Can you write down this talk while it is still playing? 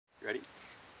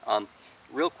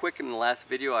Real quick, in the last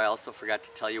video I also forgot to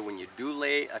tell you, when you do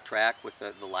lay a track with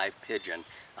the live pigeon,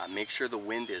 make sure the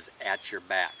wind is at your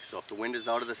back. So if the wind is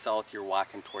out of the south, you're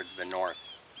walking towards the north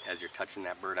as you're touching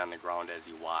that bird on the ground as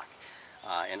you walk.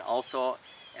 And also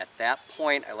at that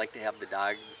point I like to have the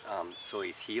dog so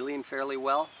he's healing fairly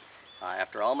well.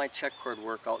 After all my check cord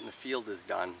work out in the field is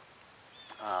done,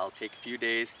 I'll take a few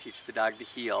days, teach the dog to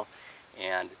heel,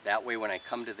 and that way when I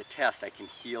come to the test I can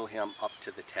heel him up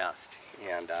to the test.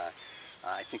 And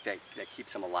I think that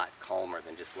keeps him a lot calmer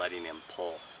than just letting him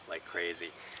pull like crazy.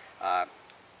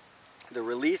 The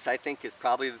release, I think, is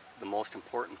probably the most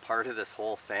important part of this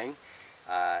whole thing.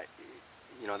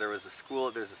 You know, there's a school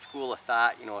of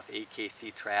thought, you know, with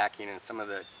 8KC tracking and some of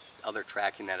the other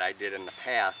tracking that I did in the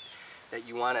past, that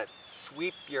you want to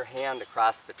sweep your hand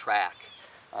across the track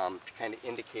to kind of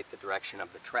indicate the direction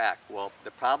of the track. Well,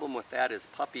 the problem with that is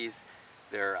puppies,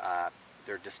 they're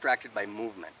distracted by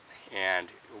movement, and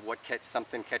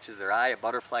something catches their eye, a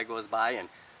butterfly goes by, and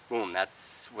boom,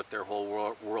 that's what their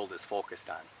whole world is focused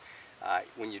on.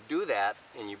 When you do that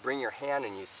and you bring your hand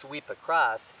and you sweep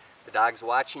across, the dog's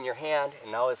watching your hand,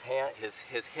 and now his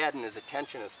head and his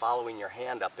attention is following your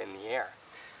hand up in the air.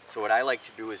 So what I like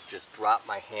to do is just drop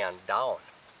my hand down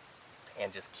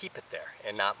and just keep it there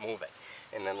and not move it,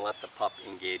 and then let the pup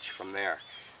engage from there.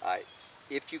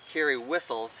 If you carry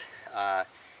whistles,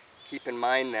 keep in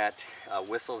mind that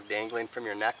whistles dangling from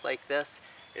your neck like this,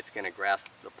 it's going to grasp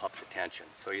the pup's attention.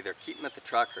 So either keep them at the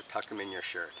truck or tuck them in your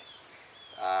shirt.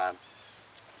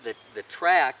 The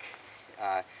track,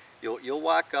 you'll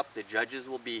walk up, the judges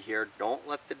will be here. Don't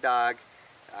let the dog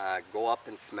go up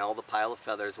and smell the pile of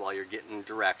feathers while you're getting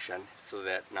direction, so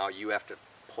that now you have to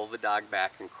pull the dog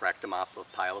back and correct him off the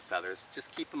pile of feathers.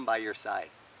 Just keep him by your side.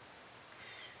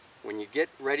 When you get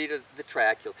ready to the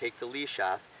track, you'll take the leash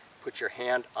off, put your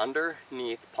hand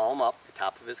underneath, palm up, the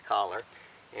top of his collar,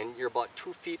 and you're about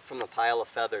 2 feet from the pile of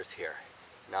feathers here.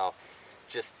 Now,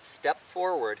 just step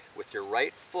forward with your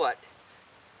right foot.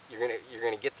 You're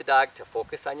gonna get the dog to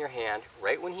focus on your hand.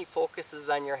 Right when he focuses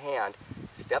on your hand,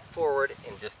 step forward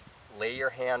and just lay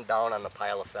your hand down on the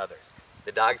pile of feathers.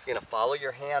 The dog's gonna follow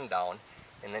your hand down,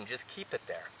 and then just keep it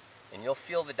there. And you'll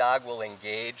feel the dog will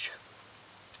engage,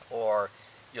 or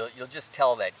you'll just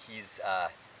tell that he's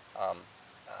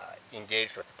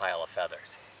engaged with the pile of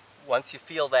feathers. Once you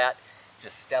feel that,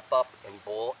 just step up and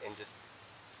bowl, and just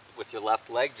with your left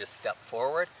leg, just step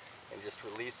forward and just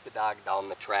release the dog down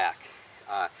the track.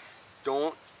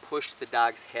 Don't push the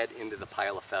dog's head into the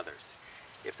pile of feathers.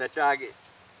 If that dog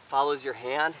follows your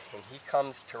hand and he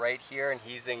comes to right here and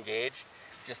he's engaged,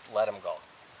 just let him go.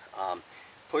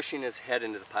 Pushing his head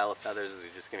into the pile of feathers is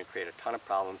just going to create a ton of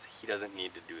problems. He doesn't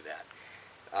need to do that.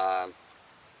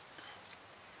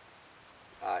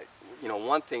 You know,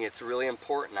 one thing, it's really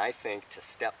important, I think, to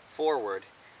step forward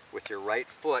with your right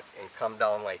foot and come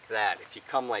down like that. If you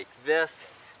come like this,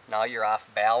 now you're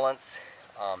off balance.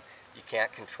 You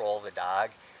can't control the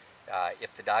dog.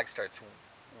 If the dog starts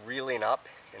reeling up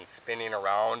and spinning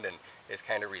around and is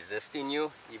kind of resisting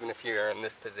you, even if you're in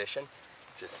this position,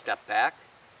 just step back,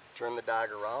 turn the dog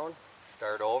around,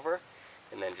 start over,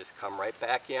 and then just come right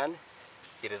back in,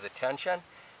 get his attention,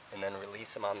 and then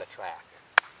release him on the track.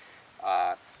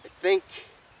 I think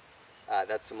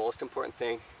that's the most important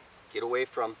thing. Get away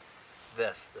from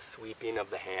this, the sweeping of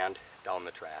the hand down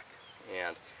the track.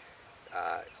 And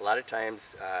a lot of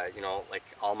times, you know, like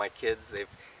all my kids,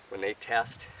 when they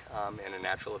test in a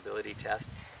natural ability test,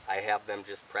 I have them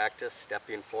just practice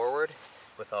stepping forward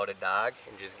without a dog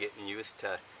and just getting used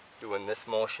to doing this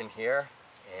motion here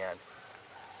and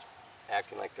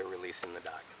acting like they're releasing the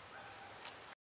dog.